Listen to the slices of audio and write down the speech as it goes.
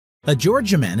A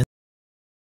Georgia man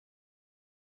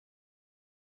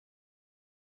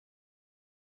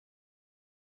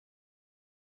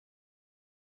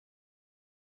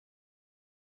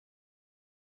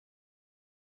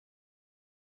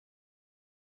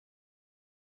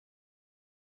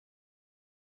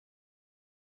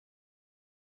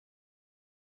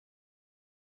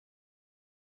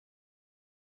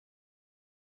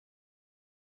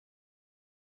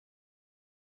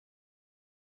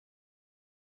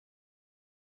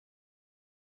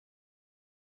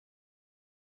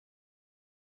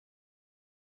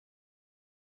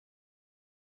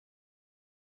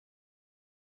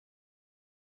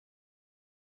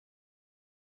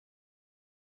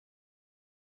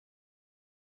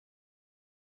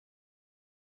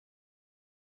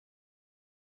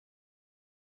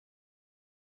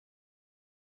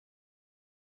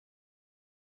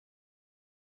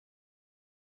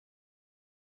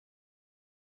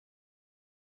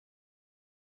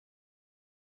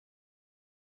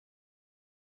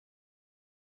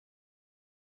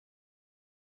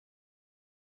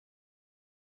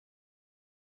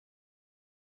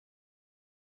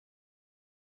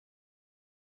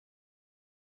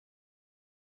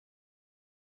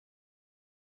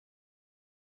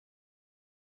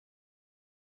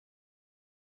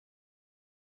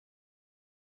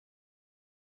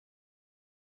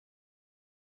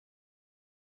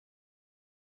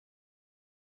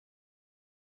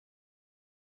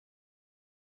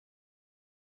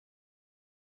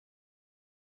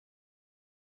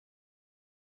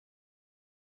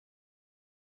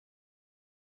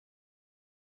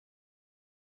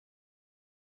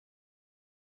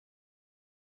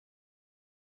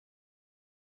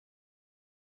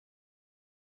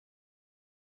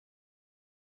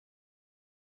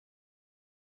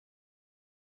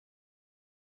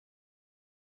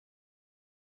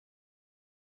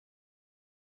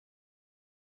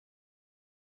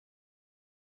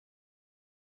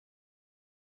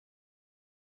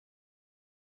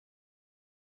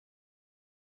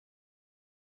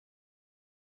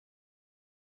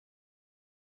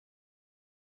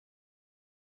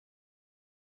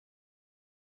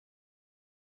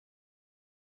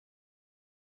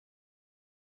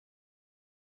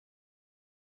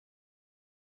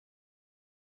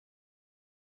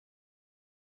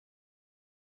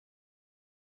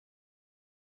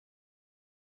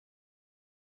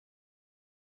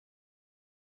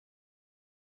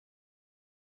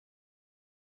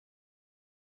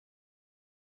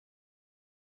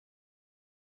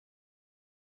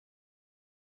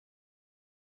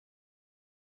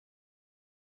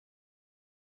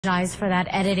For that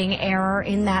editing error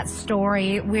in that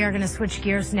story. We are going to switch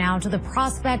gears now to the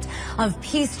prospect of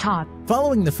peace talks.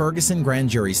 Following the Ferguson grand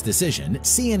jury's decision,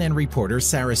 CNN reporter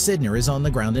Sarah Sidner is on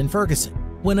the ground in Ferguson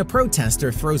when a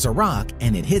protester throws a rock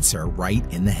and it hits her right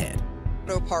in the head.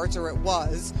 Parts, or it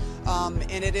was,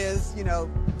 and it is,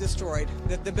 destroyed.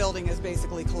 The building is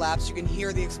basically collapsed. You can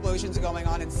hear the explosions going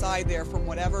on inside there from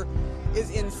whatever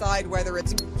is inside, whether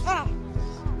it's...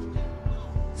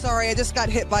 Sorry, I just got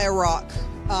hit by a rock.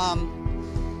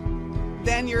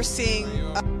 Then you're seeing...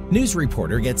 News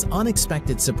reporter gets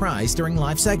unexpected surprise during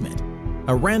live segment.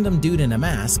 A random dude in a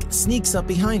mask sneaks up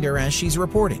behind her as she's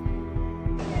reporting.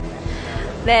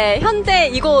 네, 현재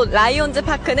이곳 라이온즈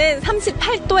파크는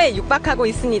 38도에 육박하고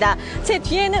있습니다. 제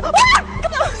뒤에는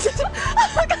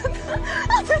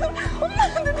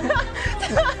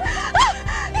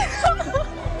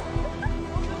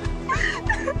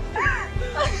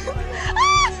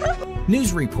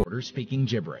News reporter speaking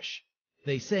gibberish.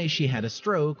 They say she had a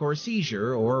stroke or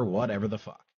seizure or whatever the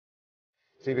fuck.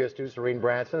 CBS 2's Serene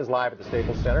Branson is live at the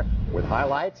Staples Center with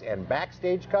highlights and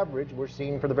backstage coverage we're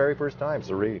seeing for the very first time.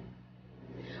 Serene.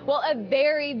 Well, a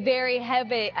very, very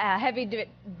heavy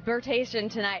debatation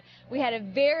tonight. We had a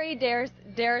very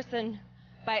Darrison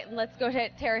fight. Let's go to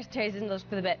Terrace Chase and look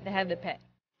for the head of the pit.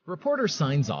 Reporter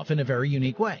signs off in a very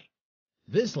unique way.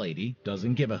 This lady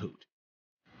doesn't give a hoot.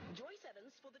 Joyce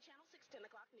Evans for the Channel 6 10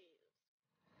 o'clock news.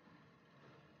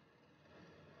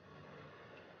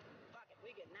 Fuck it,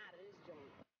 we getting out of this joint.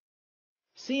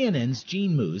 CNN's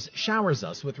Gene Moose showers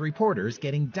us with reporters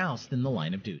getting doused in the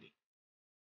line of duty.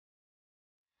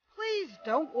 Please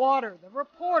don't water the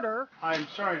reporter. I'm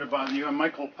sorry to bother you. I'm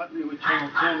Michael Putney with Channel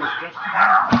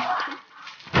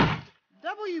 10.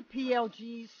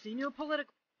 WPLG's senior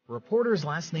political... Reporter's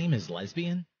last name is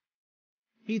lesbian?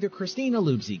 Either Christina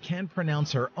Lubzi can't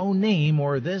pronounce her own name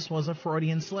or this was a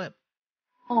Freudian slip.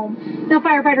 Now,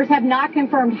 firefighters have not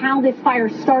confirmed how this fire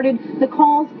started. The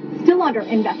call's still under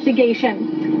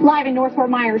investigation. Live in North Fort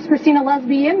Myers, Christina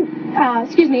Lesbian,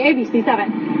 ABC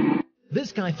 7.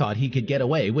 This guy thought he could get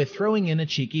away with throwing in a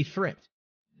cheeky thrift.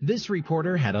 This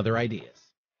reporter had other ideas.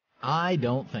 I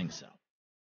don't think so.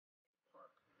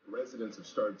 Residents have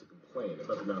started to complain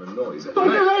about the amount of noise. Don't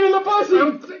get right in the pussy! I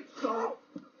don't think so.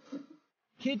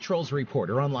 Kid trolls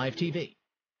reporter on live TV.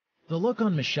 The look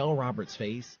on Michelle Roberts'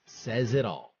 face says it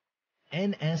all.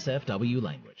 NSFW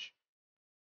language.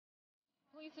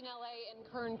 Police in LA and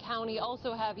Kern County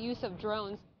also have use of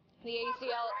drones. The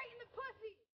ACL...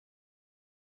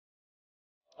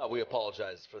 We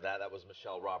apologize for that. That was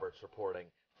Michelle Roberts reporting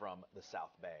from the South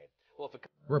Bay. Well,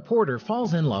 Reporter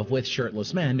falls in love with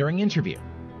shirtless men during interview.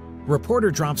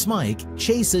 Reporter drops mic,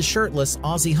 chases shirtless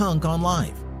Aussie hunk on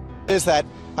live. Is that,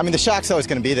 I mean, the shark's always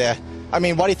going to be there. I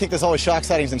mean, why do you think there's always shark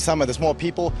sightings in summer? There's more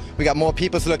people. We got more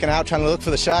people looking out, trying to look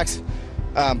for the sharks.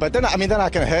 But they're not going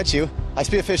to hurt you. I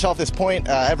spearfish off this point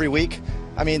every week.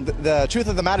 I mean, the truth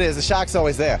of the matter is the shark's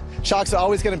always there. Sharks are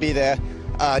always going to be there.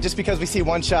 Just because we see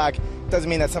one shark doesn't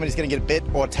mean that somebody's going to get bit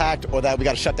or attacked or that we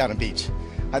got to shut down a beach.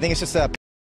 I think it's just a...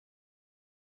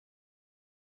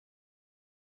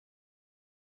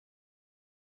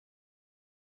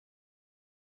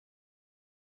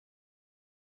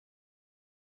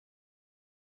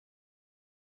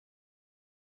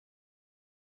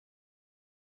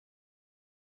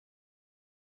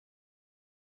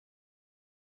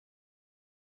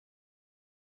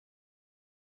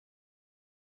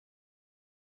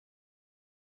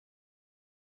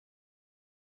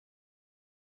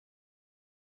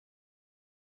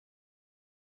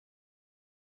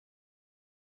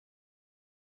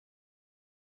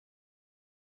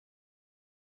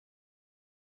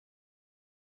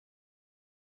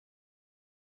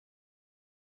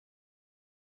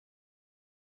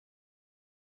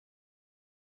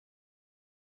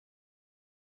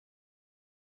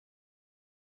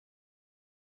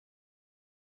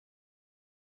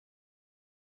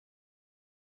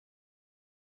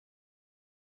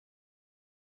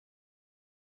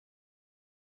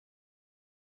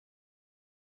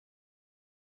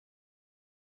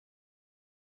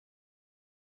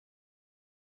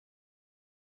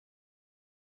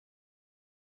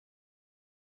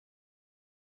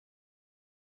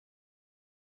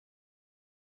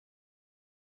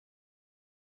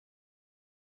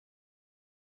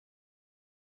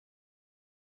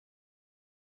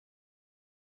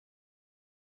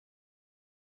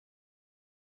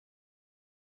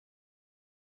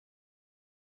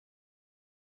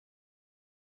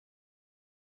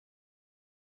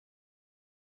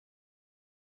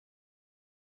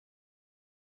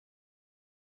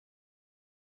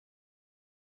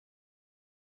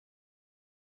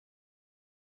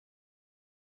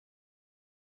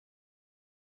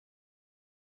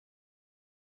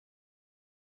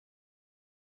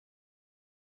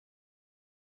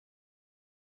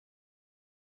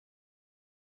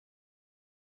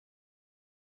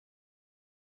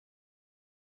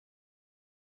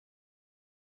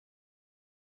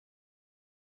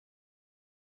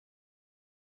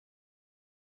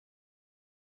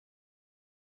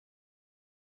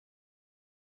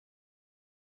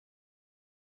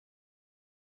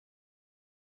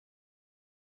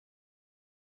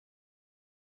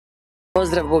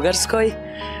 Pozdrav Bugarskoj,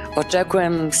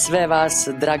 očekujem sve vas,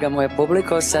 draga moja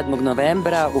publiko, 7.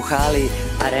 novembra u hali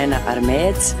Arena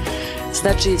Armejec.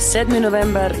 Znači, 7.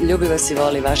 novembar, ljubi vas I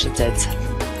voli vaša ceca.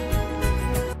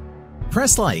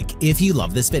 Press like if you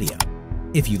love this video.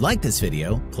 If you like this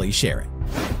video, please share it.